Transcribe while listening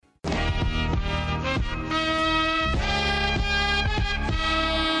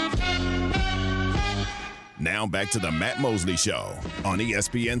Now back to the Matt Mosley Show on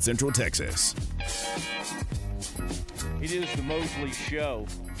ESPN Central Texas. It is the Mosley Show.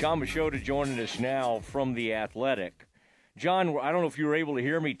 Jon Machota joining us now from The Athletic. John, I don't know if you were able to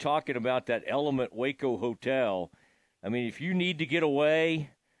hear me talking about that Element Waco Hotel. I mean, if you need to get away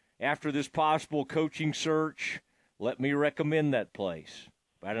after this possible coaching search, let me recommend that place.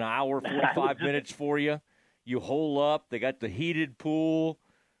 About an hour, 45 minutes for you. You hole up. They got the heated pool,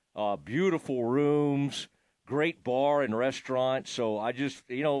 beautiful rooms, great bar and restaurant. So I just,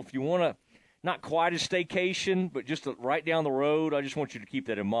 if you want to, not quite a staycation, but just right down the road, I just want you to keep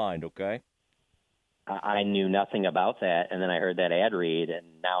that in mind, okay? I knew nothing about that, and then I heard that ad read, and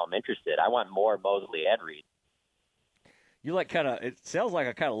now I'm interested. I want more Mosley ad read. You it sounds like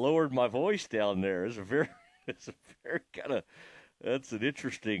I kind of lowered my voice down there. It's a very that's an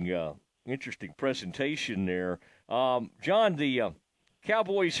interesting presentation there. John, the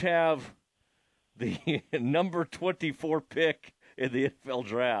Cowboys have the number 24 pick in the NFL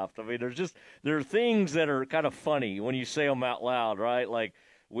draft. I mean, there are things that are kind of funny when you say them out loud, right? Like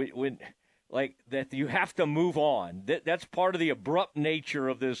when that you have to move on. That's part of the abrupt nature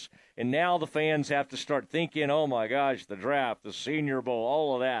of this. And now the fans have to start thinking, oh my gosh, the draft, the Senior Bowl,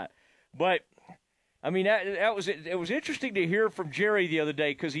 all of that. But I mean, it was interesting to hear from Jerry the other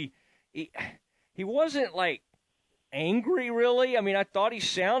day because he wasn't like angry really. I mean, I thought he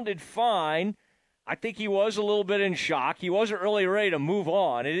sounded fine. I think he was a little bit in shock. He wasn't really ready to move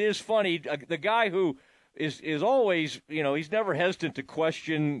on. It is funny. The guy who is always, he's never hesitant to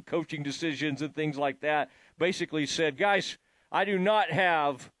question coaching decisions and things like that, basically said, guys, I do not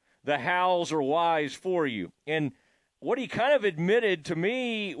have the hows or whys for you. And what he kind of admitted to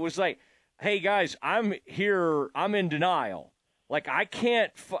me was like, hey, guys, I'm here. I'm in denial. Like, I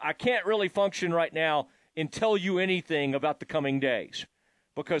can't really function right now and tell you anything about the coming days.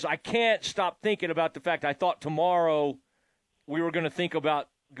 Because I can't stop thinking about the fact I thought tomorrow we were going to think about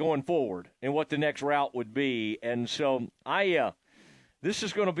going forward and what the next route would be. And so this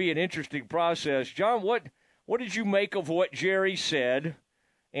is going to be an interesting process. John, what did you make of what Jerry said,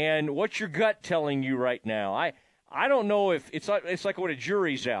 and what's your gut telling you right now? I don't know if it's like when a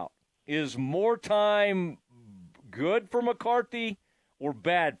jury's out. Is more time good for McCarthy or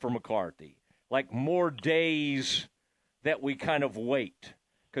bad for McCarthy? Like more days that we kind of wait.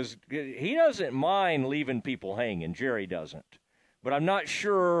 Because he doesn't mind leaving people hanging. Jerry doesn't. But I'm not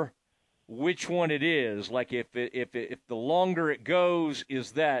sure which one it is. Like if the longer it goes,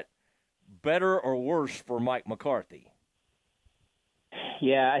 is that better or worse for Mike McCarthy?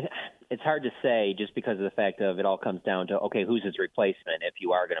 Yeah, it's hard to say just because of the fact of it all comes down to, okay, who's his replacement if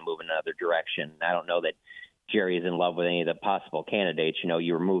you are going to move in another direction. I don't know that Jerry is in love with any of the possible candidates.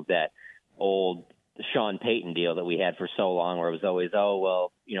 You remove that old Sean Payton deal that we had for so long where it was always,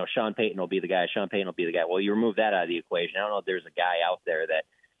 Sean Payton will be the guy. Well, you remove that out of the equation. I don't know if there's a guy out there that,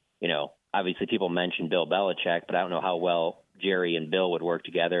 obviously people mention Bill Belichick, but I don't know how well Jerry and Bill would work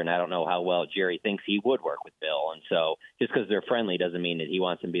together, and I don't know how well Jerry thinks he would work with Bill. And so just because they're friendly doesn't mean that he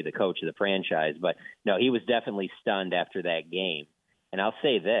wants him to be the coach of the franchise. But, no, he was definitely stunned after that game. And I'll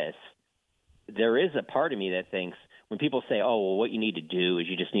say this. There is a part of me that thinks when people say, oh, well, what you need to do is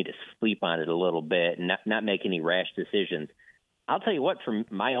you just need to sleep on it a little bit and not make any rash decisions. I'll tell you what, from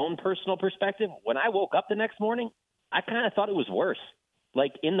my own personal perspective, when I woke up the next morning, I kind of thought it was worse.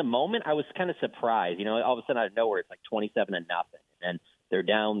 Like, in the moment, I was kind of surprised. All of a sudden out of nowhere, it's like 27-0, and they're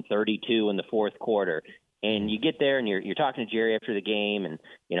down 32 in the fourth quarter. And you get there, and you're talking to Jerry after the game and,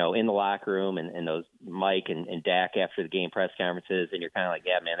 in the locker room and those Mike and Dak after the game press conferences, and you're kind of like,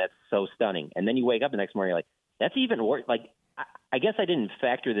 yeah, man, that's so stunning. And then you wake up the next morning, you're like, that's even worse. Like, I guess I didn't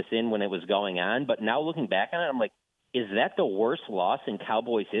factor this in when it was going on, but now looking back on it, I'm like, is that the worst loss in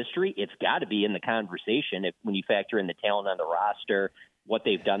Cowboys history? It's got to be in the conversation when you factor in the talent on the roster, what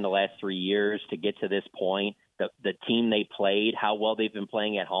they've done the last 3 years to get to this point, the team they played, how well they've been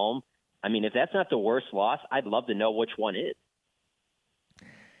playing at home. I mean, if that's not the worst loss, I'd love to know which one is.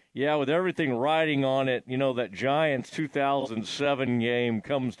 Yeah, with everything riding on it, that Giants 2007 game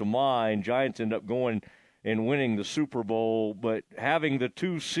comes to mind. Giants end up going and winning the Super Bowl, but having the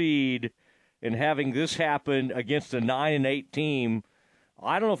 2 seed and having this happen against a 9-8 team,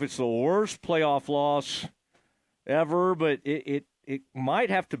 I don't know if it's the worst playoff loss ever, but it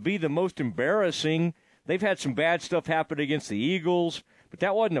might have to be the most embarrassing. They've had some bad stuff happen against the Eagles, but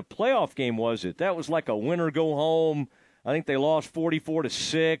that wasn't a playoff game, was it? That was like a win or go home. I think they lost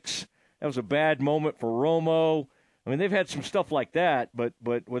 44-6. That was a bad moment for Romo. I mean, they've had some stuff like that, but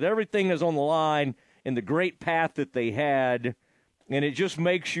with everything that's on the line and the great path that they had, and it just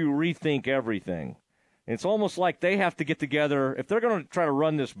makes you rethink everything. And it's almost like they have to get together. If they're going to try to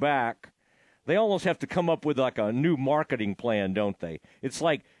run this back, they almost have to come up with like a new marketing plan, don't they? It's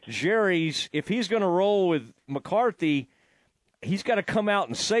like Jerry's, if he's going to roll with McCarthy, he's got to come out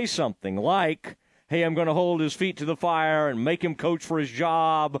and say something like, hey, I'm going to hold his feet to the fire and make him coach for his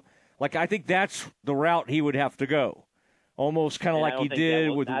job. Like, I think that's the route he would have to go. Almost kind of like he did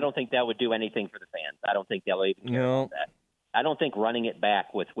with. I don't think that would do anything for the fans. I don't think they'll even care about that. I don't think running it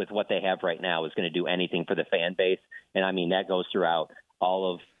back with what they have right now is going to do anything for the fan base. And, I mean, that goes throughout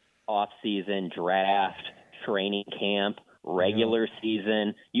all of off-season, draft, training camp, regular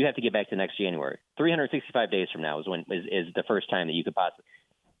season. You have to get back to next January. 365 days from now is the first time that you could possibly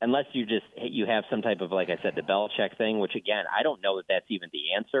 – unless you have some type of, like I said, the Belichick thing, which, again, I don't know that that's even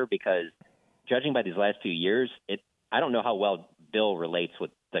the answer because judging by these last few years, I don't know how well Bill relates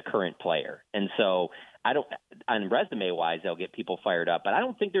with the current player. And so I don't – on resume-wise, they'll get people fired up, but I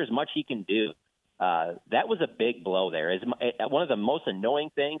don't think there's much he can do. That was a big blow there. One of the most annoying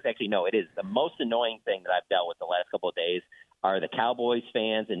things – actually, no, it is the most annoying thing that I've dealt with the last couple of days are the Cowboys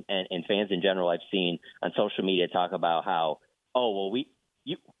fans and fans in general I've seen on social media talk about how,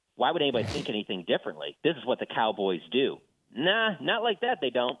 why would anybody think anything differently? This is what the Cowboys do. Nah, not like that.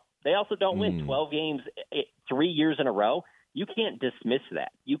 They don't. They also don't win 12 games 3 years in a row. You can't dismiss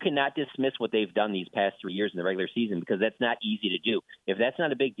that. You cannot dismiss what they've done these past 3 years in the regular season because that's not easy to do. If that's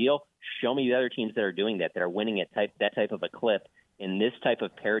not a big deal, show me the other teams that are doing that are winning at that type of a clip in this type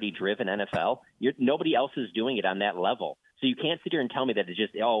of parity-driven NFL. Nobody else is doing it on that level. So you can't sit here and tell me that it's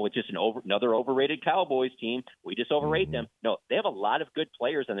just another overrated Cowboys team. We just overrate them. No, they have a lot of good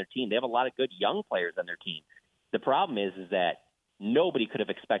players on their team. They have a lot of good young players on their team. The problem is that nobody could have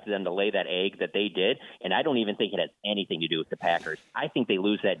expected them to lay that egg that they did, and I don't even think it has anything to do with the Packers. I think they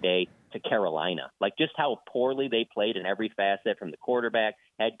lose that day to Carolina. Like just how poorly they played in every facet from the quarterback,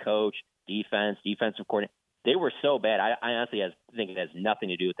 head coach, defense, defensive coordinator. They were so bad. I honestly think it has nothing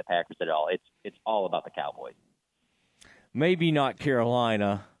to do with the Packers at all. It's all about the Cowboys. Maybe not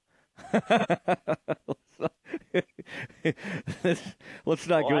Carolina. Let's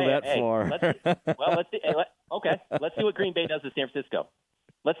not go that far. Let's see. Okay, let's see what Green Bay does with San Francisco.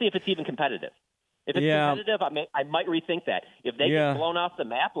 Let's see if it's even competitive. If it's competitive, I might rethink that. If they get blown off the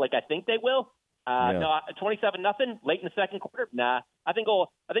map, like I think they will, 27-0 late in the second quarter. Nah, I think old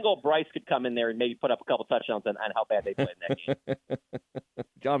Bryce could come in there and maybe put up a couple touchdowns on how bad they played in that game.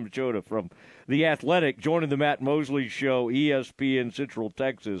 Jon Machota from The Athletic joining the Matt Mosley Show, ESPN Central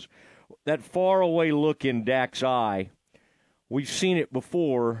Texas. That faraway look in Dak's eye, we've seen it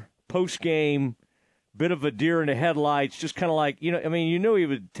before. Post-game, bit of a deer in the headlights, just kind of like, you knew he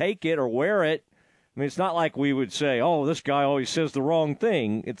would take it or wear it. I mean, it's not like we would say, oh, this guy always says the wrong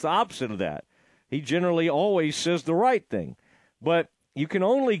thing. It's the opposite of that. He generally always says the right thing. But you can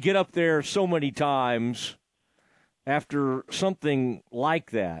only get up there so many times after something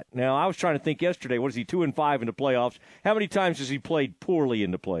like that. Now, I was trying to think yesterday, what is he, 2-5 in the playoffs? How many times has he played poorly in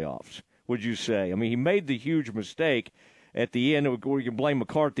the playoffs, would you say? I mean, he made the huge mistake at the end, where you can blame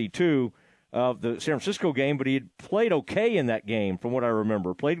McCarthy, too, of the San Francisco game, but he had played okay in that game, from what I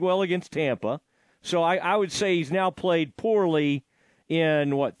remember. Played well against Tampa. So I would say he's now played poorly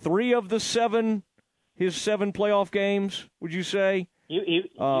in, 3 of his 7 playoff games, would you say? He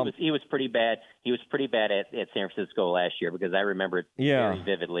was pretty bad. He was pretty bad at San Francisco last year because I remember it very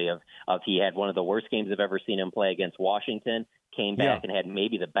vividly of he had one of the worst games I've ever seen him play against Washington, came back and had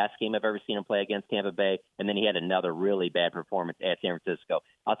maybe the best game I've ever seen him play against Tampa Bay, and then he had another really bad performance at San Francisco.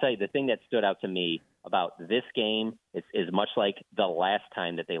 I'll tell you, the thing that stood out to me about this game is much like the last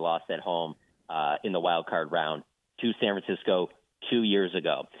time that they lost at home in the wild card round to San Francisco 2 years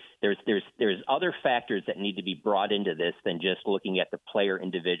ago. There's other factors that need to be brought into this than just looking at the player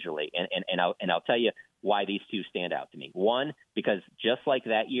individually, and I'll tell you why these two stand out to me. One, because just like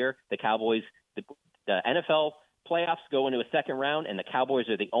that year, the Cowboys, the NFL playoffs go into a second round, and the Cowboys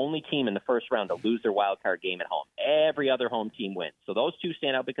are the only team in the first round to lose their wild card game at home. Every other home team wins. So those two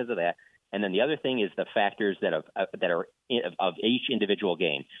stand out because of that. And then the other thing is the factors that are of each individual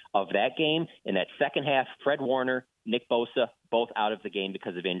game. Of that game, in that second half, Fred Warner, Nick Bosa, both out of the game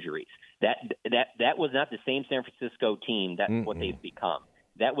because of injuries. That was not the same San Francisco team that's what they've become.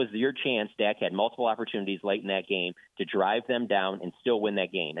 That was your chance. Dak had multiple opportunities late in that game to drive them down and still win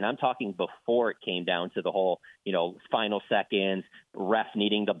that game. And I'm talking before it came down to the whole, final seconds, ref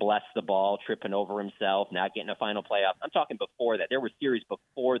needing to bless the ball, tripping over himself, not getting a final playoff. I'm talking before that. There were series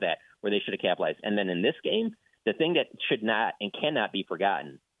before that where they should have capitalized. And then in this game, the thing that should not and cannot be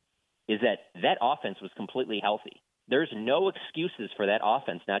forgotten is that offense was completely healthy. There's no excuses for that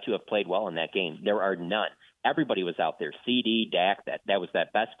offense not to have played well in that game. There are none. Everybody was out there. CD, Dak, that was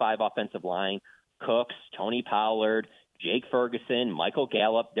that best 5 offensive line. Cooks, Tony Pollard, Jake Ferguson, Michael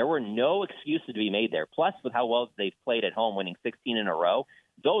Gallup. There were no excuses to be made there. Plus, with how well they've played at home, winning 16 in a row,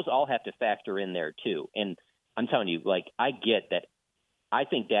 those all have to factor in there too. And I'm telling you, I get that. I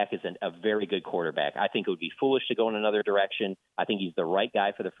think Dak is a very good quarterback. I think it would be foolish to go in another direction. I think he's the right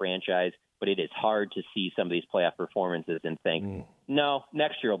guy for the franchise, but it is hard to see some of these playoff performances and think, no,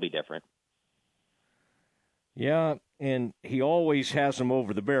 next year will be different. Yeah, and he always has them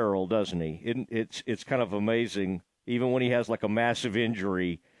over the barrel, doesn't he? It's kind of amazing. Even when he has like a massive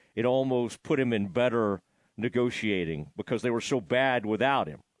injury, it almost put him in better negotiating because they were so bad without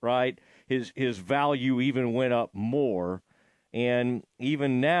him, right? His value even went up more. And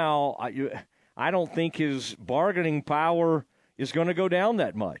even now, I don't think his bargaining power is going to go down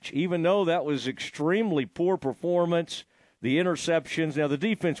that much, even though that was extremely poor performance, the interceptions. Now, the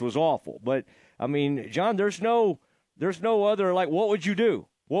defense was awful. But, I mean, John, there's no other, what would you do?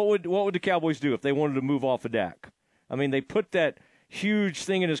 What would the Cowboys do if they wanted to move off of Dak? I mean, they put that huge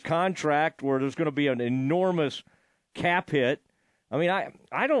thing in his contract where there's going to be an enormous cap hit. I mean, I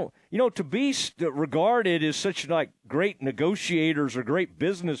don't, to be regarded as such great negotiators or great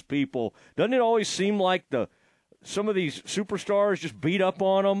business people, doesn't it always seem like some of these superstars just beat up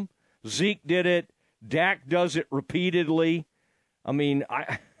on them? Zeke did it. Dak does it repeatedly. I mean,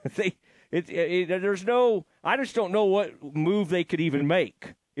 I just don't know what move they could even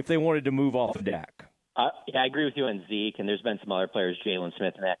make if they wanted to move off of Dak. I agree with you on Zeke, and there's been some other players, Jalen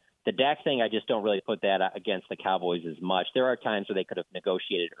Smith and that. The Dak thing, I just don't really put that against the Cowboys as much. There are times where they could have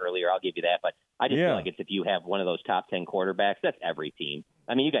negotiated earlier. I'll give you that. But I just feel like if you have one of those top 10 quarterbacks, that's every team.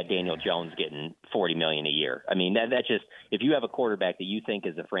 I mean, you got Daniel Jones getting $40 million a year. I mean, that's just – if you have a quarterback that you think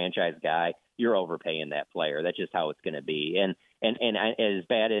is a franchise guy, you're overpaying that player. That's just how it's going to be. And as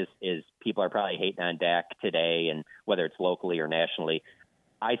bad as people are probably hating on Dak today, and whether it's locally or nationally,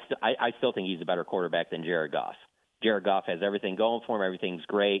 I still think he's a better quarterback than Jared Goff. Jared Goff has everything going for him. Everything's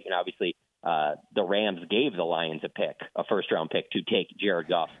great. And obviously the Rams gave the Lions a first-round pick to take Jared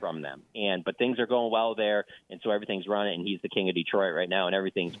Goff from them. But things are going well there, and so everything's running, and he's the king of Detroit right now, and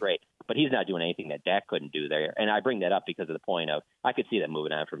everything's great. But he's not doing anything that Dak couldn't do there. And I bring that up because of the point of I could see that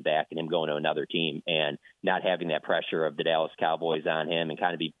moving on from Dak and him going to another team and not having that pressure of the Dallas Cowboys on him and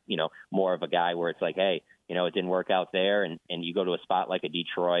kind of be, more of a guy where it's like, hey, it didn't work out there, and you go to a spot like a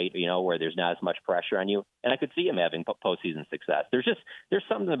Detroit, where there's not as much pressure on you. And I could see him having postseason success. There's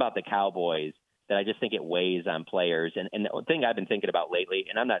something about the Cowboys that I just think it weighs on players. And the thing I've been thinking about lately,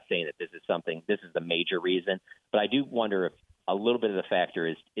 and I'm not saying that this is the major reason, but I do wonder if a little bit of the factor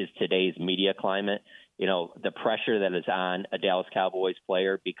is today's media climate. The pressure that is on a Dallas Cowboys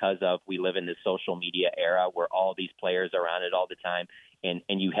player because of we live in this social media era where all these players are on it all the time.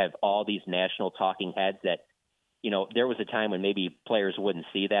 And you have all these national talking heads that, there was a time when maybe players wouldn't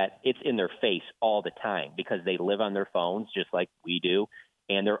see that. It's in their face all the time because they live on their phones just like we do,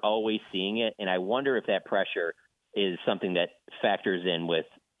 and they're always seeing it. And I wonder if that pressure is something that factors in with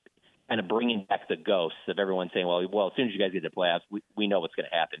kind of bringing back the ghosts of everyone saying, well, as soon as you guys get to the playoffs, we know what's going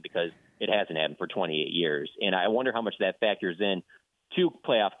to happen because it hasn't happened for 28 years. And I wonder how much that factors in to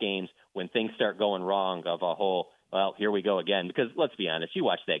playoff games when things start going wrong of a whole, well, here we go again. Because let's be honest, you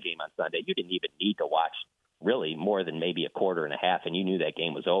watched that game on Sunday. You didn't even need to watch really more than maybe a quarter and a half, and you knew that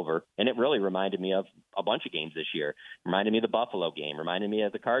game was over. And it really reminded me of a bunch of games this year. Reminded me of the Buffalo game, reminded me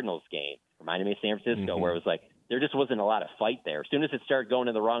of the Cardinals game, reminded me of San Francisco, where it was like there just wasn't a lot of fight there. As soon as it started going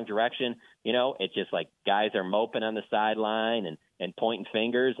in the wrong direction, it's just like guys are moping on the sideline and pointing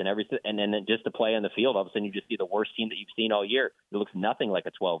fingers and everything. And then just to play on the field, all of a sudden you just see the worst team that you've seen all year. It looks nothing like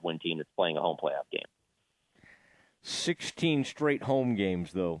a 12-win team that's playing a home playoff game. 16 straight home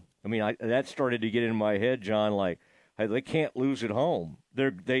games, though. I mean, that started to get in my head, John, they can't lose at home.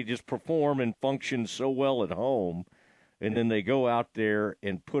 They just perform and function so well at home, and then they go out there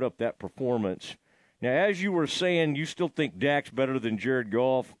and put up that performance. Now, as you were saying, you still think Dak's better than Jared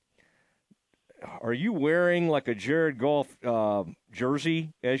Goff. Are you wearing a Jared Goff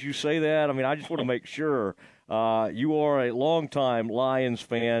jersey as you say that? I mean, I just want to make sure. You are a longtime Lions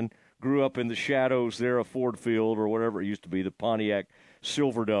fan, grew up in the shadows there of Ford Field or whatever it used to be, the Pontiac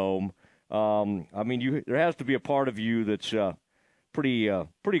Silverdome. I mean, there has to be a part of you that's pretty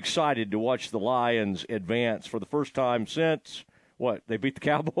excited to watch the Lions advance for the first time since they beat the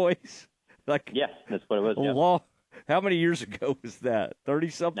Cowboys. Yeah, that's what it was. How many years ago was that?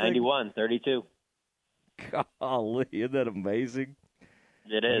 30-something? 91, 32. Golly, isn't that amazing?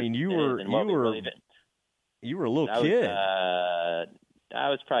 It is. I mean, you were a little kid. I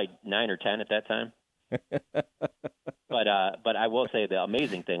was probably 9 or 10 at that time. But I will say the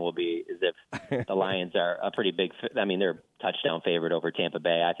amazing thing will be is if the Lions are a pretty big. I mean, they're a touchdown favorite over Tampa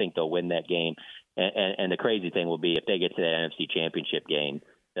Bay. I think they'll win that game. And the crazy thing will be if they get to that NFC Championship game,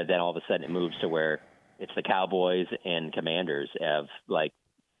 that then all of a sudden it moves to where it's the Cowboys and Commanders have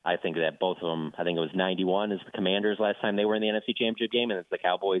I think that both of them. I think it was 91 is the Commanders last time they were in the NFC Championship game, and it's the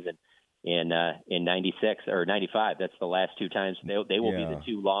Cowboys in 96 or 95. That's the last two times they will be the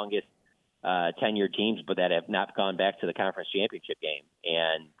two longest tenured teams, but that have not gone back to the conference championship game,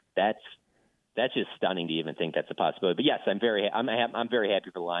 and that's just stunning to even think that's a possibility. But yes, I'm very happy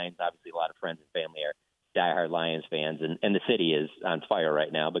for the Lions. Obviously, a lot of friends and family are diehard Lions fans, and the city is on fire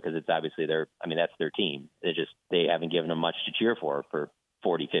right now because it's obviously that's their team. They haven't given them much to cheer for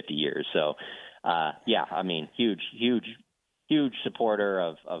 40, 50 years. So, huge supporter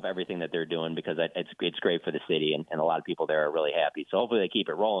of everything that they're doing because it's great for the city, and a lot of people there are really happy. So hopefully they keep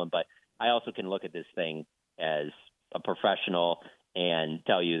it rolling. But I also can look at this thing as a professional and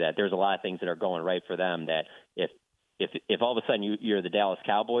tell you that there's a lot of things that are going right for them that if all of a sudden you're the Dallas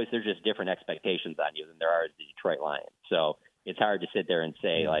Cowboys, there's just different expectations on you than there are the Detroit Lions. So it's hard to sit there and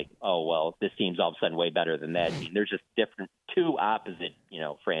say oh, well, this team's all of a sudden way better than that team. There's just two opposite,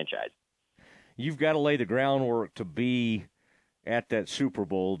 franchises. You've got to lay the groundwork to be at that Super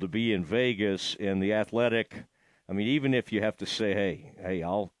Bowl, to be in Vegas, and the Athletic. I mean, even if you have to say, hey,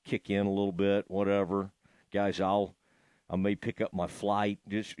 I'll kick in a little bit, whatever, guys, I may pick up my flight.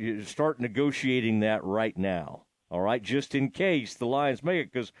 Just start negotiating that right now, all right, just in case the Lions make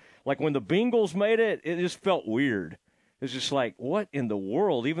it. Because, when the Bengals made it, it just felt weird. It's just like, what in the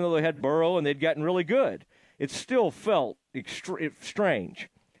world? Even though they had Burrow and they'd gotten really good, it still felt strange.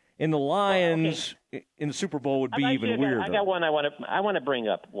 And the Lions in the Super Bowl would be even weirder. I got one. I want to bring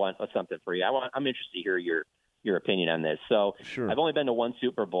up something for you. I'm interested to hear your opinion on this. So sure. I've only been to one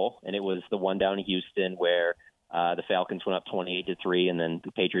Super Bowl, and it was the one down in Houston where the Falcons went up 28-3, and then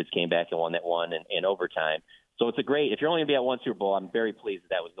the Patriots came back and won that one in overtime. So it's if you're only going to be at one Super Bowl, I'm very pleased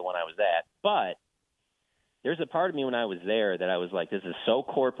that was the one I was at. But there's a part of me when I was there that I was like, this is so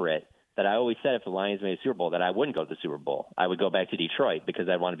corporate that I always said if the Lions made a Super Bowl that I wouldn't go to the Super Bowl. I would go back to Detroit because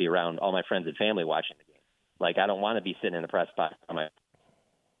I'd want to be around all my friends and family watching the game. I don't want to be sitting in the press box on a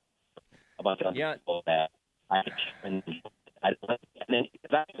bunch of people that I can and then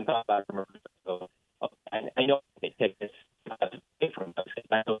because I even thought about it, I know they take this from us.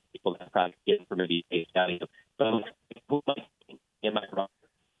 I know people that probably get from maybe face value, but who might in my wrong?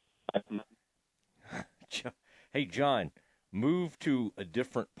 Hey, John, move to a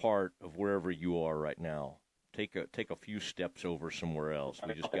different part of wherever you are right now. Take a few steps over somewhere else.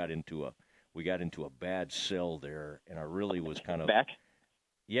 We just got into a bad cell there, and I really was kind of back.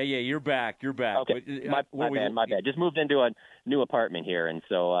 Yeah, you're back. Okay, my bad. Just moved into a new apartment here, and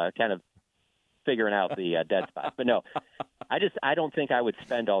so kind of figuring out the dead spot. But no, I don't think I would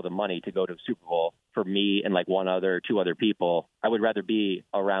spend all the money to go to the Super Bowl for me and two other people. I would rather be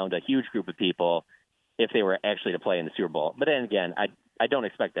around a huge group of people if they were actually to play in the Super Bowl. But then again, I don't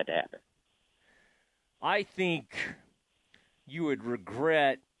expect that to happen. I think you would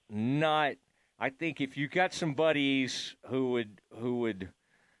regret not. I think if you got some buddies who would,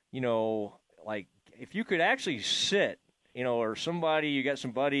 if you could actually sit, or somebody, you got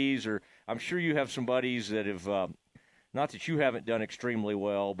some buddies, or I'm sure you have some buddies that have, not that you haven't done extremely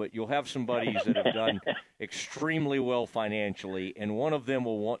well, but you'll have some buddies that have done extremely well financially, and one of them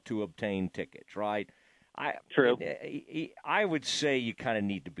will want to obtain tickets, right? True. I would say you kind of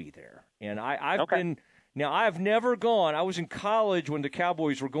need to be there. And I've okay. been – now, I've never gone – I was in college when the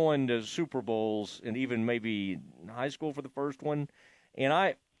Cowboys were going to Super Bowls and even maybe in high school for the first one.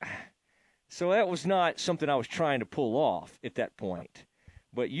 And so that was not something I was trying to pull off at that point.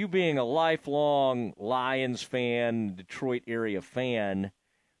 But you being a lifelong Lions fan, Detroit area fan,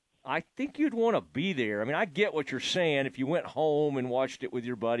 I think you'd want to be there. I mean, I get what you're saying. If you went home and watched it with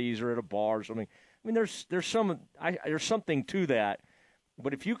your buddies or at a bar or something, I mean, there's something to that.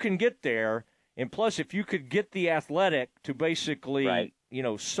 But if you can get there, and plus if you could get the Athletic to basically, right.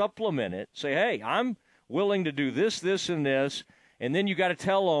 Supplement it, say, hey, I'm willing to do this, this, and this, and then you got to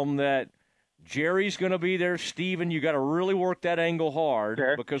tell them that Jerry's going to be there. Steven, you got to really work that angle hard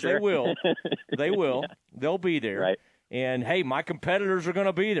because sure. they will. They will. Yeah. They'll be there. Right. And, hey, my competitors are going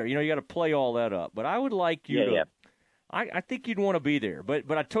to be there. You got to play all that up. But I would like you to I think you'd want to be there. But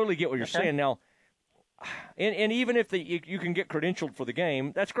I totally get what you're saying. Now, and even if you can get credentialed for the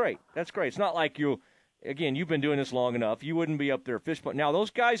game, that's great. That's great. It's not like you've been doing this long enough. You wouldn't be up there fish. Now, those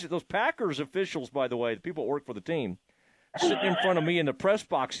guys, those Packers officials, by the way, the people that work for the team, sitting in front of me in the press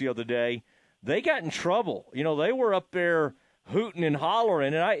box the other day, they got in trouble. They were up there hooting and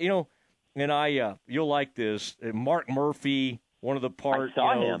hollering. And and you'll like this. Mark Murphy, one of the part, I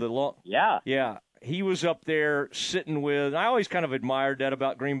saw him. Yeah, he was up there sitting with. I always kind of admired that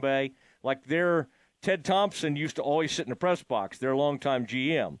about Green Bay. Like Ted Thompson used to always sit in the press box. Their longtime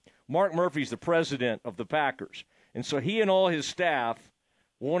GM. Mark Murphy's the president of the Packers, and so he and all his staff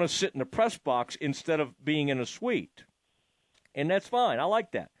want to sit in the press box instead of being in a suite, and that's fine. I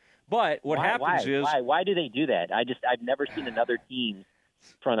like that. But what happens is why do they do that? I've never seen another team's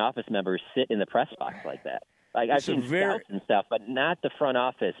front office members sit in the press box like that. Like I've seen scouts and stuff, but not the front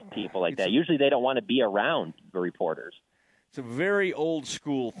office people like that. Usually they don't want to be around the reporters. It's a very old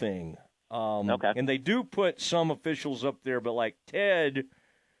school thing. Okay. And they do put some officials up there, but like Ted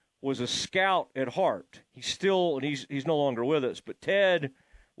was a scout at heart. He's no longer with us, but Ted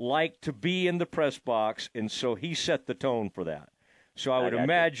liked to be in the press box, and so he set the tone for that. So I would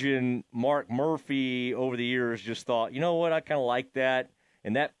imagine Mark Murphy over the years just thought, you know what, I kind of like that,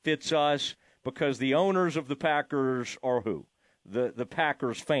 and that fits us because the owners of the Packers are who? The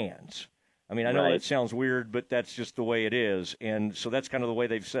Packers fans. I mean, I know that sounds weird, but that's just the way it is, and so that's kind of the way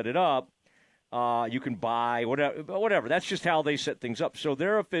they've set it up. You can buy whatever. That's just how they set things up. So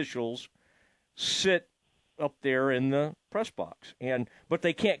their officials sit up there in the press box, but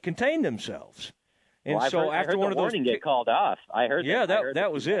they can't contain themselves. And so after one of those warning get called off, I heard. Yeah,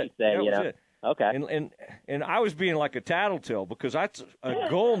 that was it. That was it. Okay. And I was being like a tattletale because a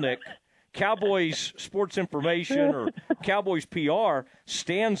Golnick, Cowboys Sports Information or Cowboys PR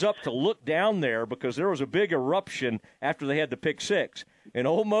stands up to look down there because there was a big eruption after they had the pick six. And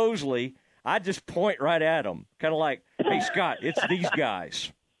old Mosley, I just point right at him, kind of like, hey, Scott, it's these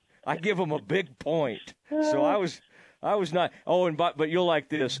guys. I give them a big point. So I was not. Oh, but you'll like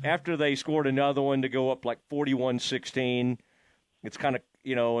this. After they scored another one to go up like 41-16, it's kind of,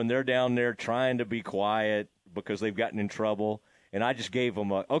 and they're down there trying to be quiet because they've gotten in trouble. And I just gave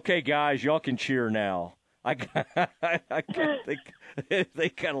them okay, guys, y'all can cheer now. I think they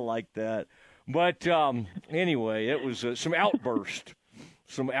kind of like that. But anyway, it was some outburst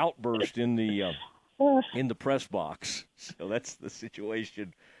in the press box. So that's the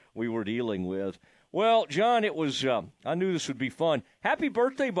situation we were dealing with. Well, John, it was. I knew this would be fun. Happy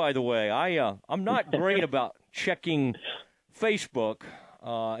birthday, by the way. I'm not great about checking Facebook,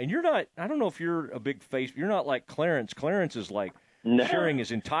 and you're not. I don't know if you're a big You're not like Clarence. Clarence is like sharing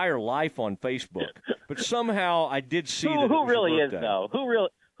his entire life on Facebook. But somehow I did see that. Who really is though?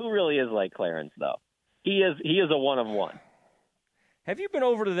 Who really is like Clarence though? He is a one of one. Have you been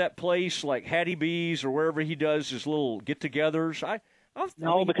over to that place like Hattie B's or wherever he does his little get-togethers?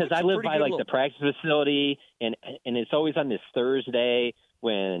 No, because I live by the practice facility, and it's always on this Thursday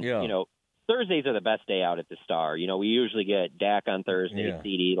when Thursdays are the best day out at the Star. We usually get Dak on Thursday,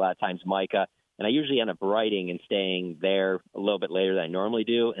 CD, a lot of times Micah, and I usually end up writing and staying there a little bit later than I normally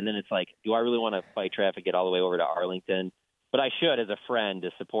do. And then it's like, do I really want to fight traffic, get all the way over to Arlington? But I should as a friend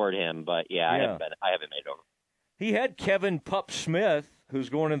to support him. But I haven't made it over. He had Kevin Pup Smith, who's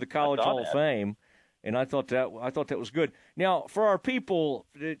going into the College Hall of Fame. And I thought that was good. Now, for our people,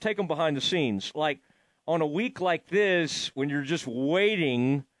 take them behind the scenes. Like on a week like this, when you're just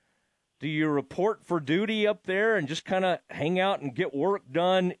waiting, do you report for duty up there and just kind of hang out and get work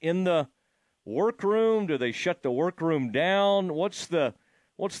done in the workroom? Do they shut the workroom down? What's the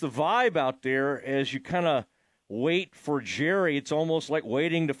vibe out there as you kind of wait for Jerry? It's almost like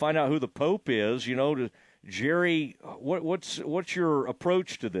waiting to find out who the Pope is. Jerry, what's your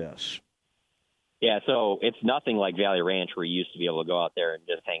approach to this? Yeah, so it's nothing like Valley Ranch where you used to be able to go out there and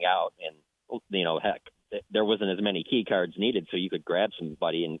just hang out. And, heck, there wasn't as many key cards needed, so you could grab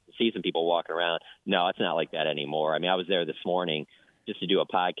somebody and see some people walking around. No, it's not like that anymore. I mean, I was there this morning just to do a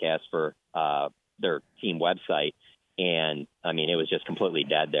podcast for their team website, and, I mean, it was just completely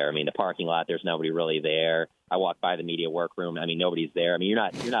dead there. I mean, the parking lot, there's nobody really there. I walked by the media workroom. I mean, nobody's there. I mean,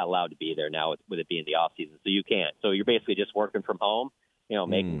 you're not allowed to be there now with it being the off season, so you can't. So you're basically just working from home.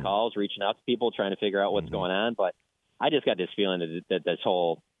 Making calls, reaching out to people, trying to figure out what's going on. But I just got this feeling that this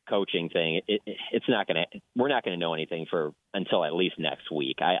whole coaching thing, we're not going to know anything until at least next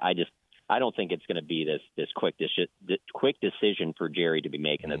week. I don't think it's going to be this quick decision for Jerry to be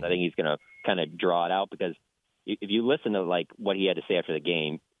making this. I think he's going to kind of draw it out because if you listen to like what he had to say after the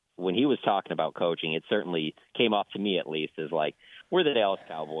game, when he was talking about coaching, it certainly came off to me at least as like, we're the Dallas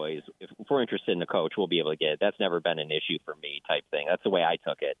Cowboys. If we're interested in a coach, we'll be able to get it. That's never been an issue for me type thing. That's the way I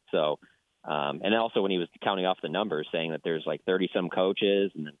took it. So, and also when he was counting off the numbers, saying that there's like 30-some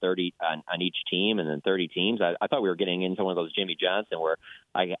coaches and then 30 on each team and then 30 teams, I thought we were getting into one of those Jimmy Johnson where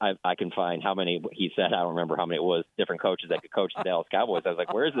I can find how many, he said, I don't remember how many it was, different coaches that could coach the Dallas Cowboys. I was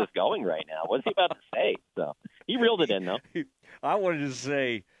like, where is this going right now? What's he about to say? So he reeled it in, though. I wanted to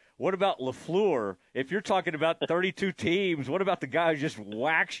say, What about LaFleur? If you're talking about 32 teams, what about the guy who just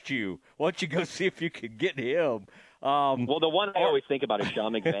waxed you? Why don't you go see if you can get him? Well, the one I always think about is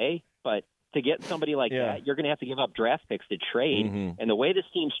Sean McVay, but to get somebody like that, you're going to have to give up draft picks to trade. And the way this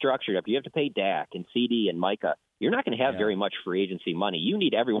team's structured up, you have to pay Dak and CD and Micah. You're not going to have very much free agency money. You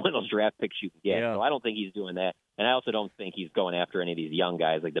need every one of those draft picks you can get. So I don't think he's doing that. And I also don't think he's going after any of these young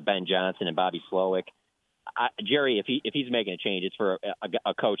guys like the Ben Johnson and Bobby Slowick. Jerry, if he's making a change, it's for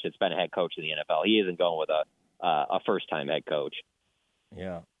a coach that's been a head coach in the NFL. He isn't going with a first-time head coach.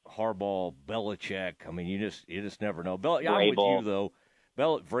 Yeah, Harbaugh, Belichick. I mean, you just never know. I'm with you though.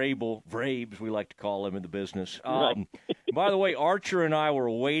 Vrabes, we like to call him in the business. By the way, Archer and I were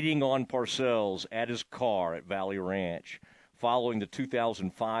waiting on Parcells at his car at Valley Ranch following the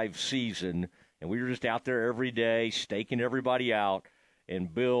 2005 season, and we were just out there every day staking everybody out,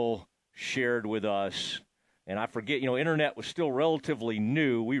 and Bill shared with us, and I forget, internet was still relatively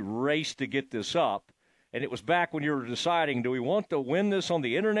new. We raced to get this up, and it was back when you were deciding, do we want to win this on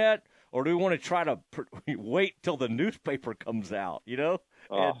the internet, or do we want to try to wait till the newspaper comes out,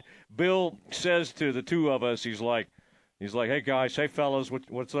 And Bill says to the two of us, he's like, hey, guys, hey, fellas,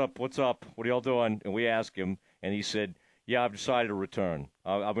 what's up? What are y'all doing? And we asked him, and he said, yeah, I've decided to return.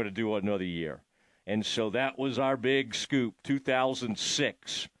 I'm going to do another year. And so that was our big scoop,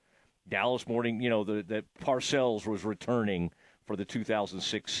 2006. Dallas Morning, that Parcells was returning for the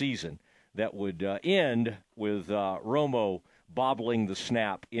 2006 season. That would end with Romo bobbling the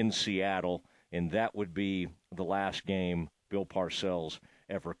snap in Seattle, and that would be the last game Bill Parcells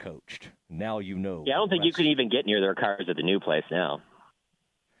ever coached. Now you know. Yeah, I don't think you can even get near their cars at the new place now.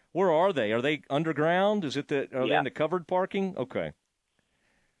 Where are they? Are they underground? Are they in the covered parking? Okay.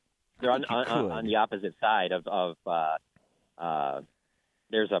 They're on the opposite side of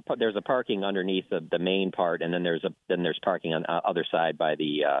there's a parking underneath the main part, and then there's parking on the other side by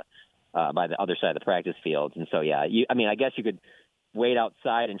the other side of the practice fields. And so I guess you could wait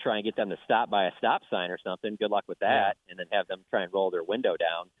outside and try and get them to stop by a stop sign or something. Good luck with that, and then have them try and roll their window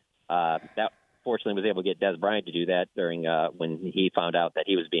down. That fortunately was able to get Des Bryant to do that during when he found out that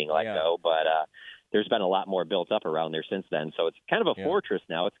he was being let go. But there's been a lot more built up around there since then, so it's kind of a fortress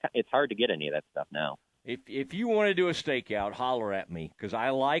now. It's hard to get any of that stuff now. If you want to do a stakeout, holler at me because I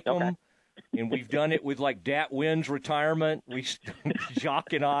like them. And we've done it with like Dat Wynn's retirement.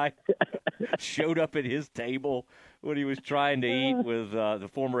 Jacques and I showed up at his table when he was trying to eat with the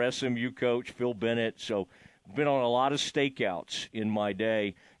former SMU coach, Phil Bennett. So been on a lot of stakeouts in my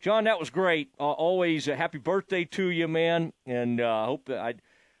day. John, that was great. Always a happy birthday to you, man. And hope that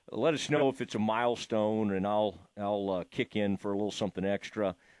let us know if it's a milestone, and I'll kick in for a little something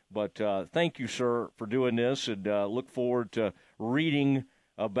extra. But thank you, sir, for doing this, and look forward to reading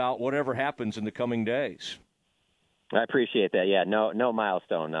about whatever happens in the coming days. I appreciate that. Yeah, no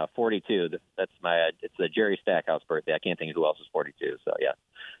milestone. 42. That's it's the Jerry Stackhouse birthday. I can't think of who else is 42. So yeah,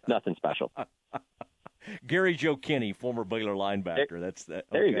 nothing special. Gary Joe Kinney, former Baylor linebacker. That's that. Okay.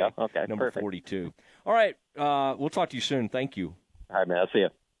 There you go. Okay, number perfect. 42. All right, we'll talk to you soon. Thank you. All right, man. I'll see you.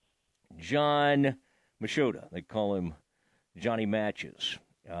 Jon Machota. They call him Johnny Matches,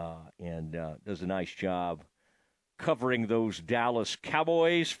 and does a nice job covering those Dallas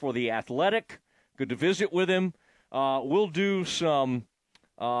Cowboys for The Athletic. Good to visit with him. We'll do some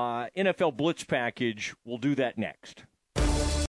NFL Blitz package. We'll do that next.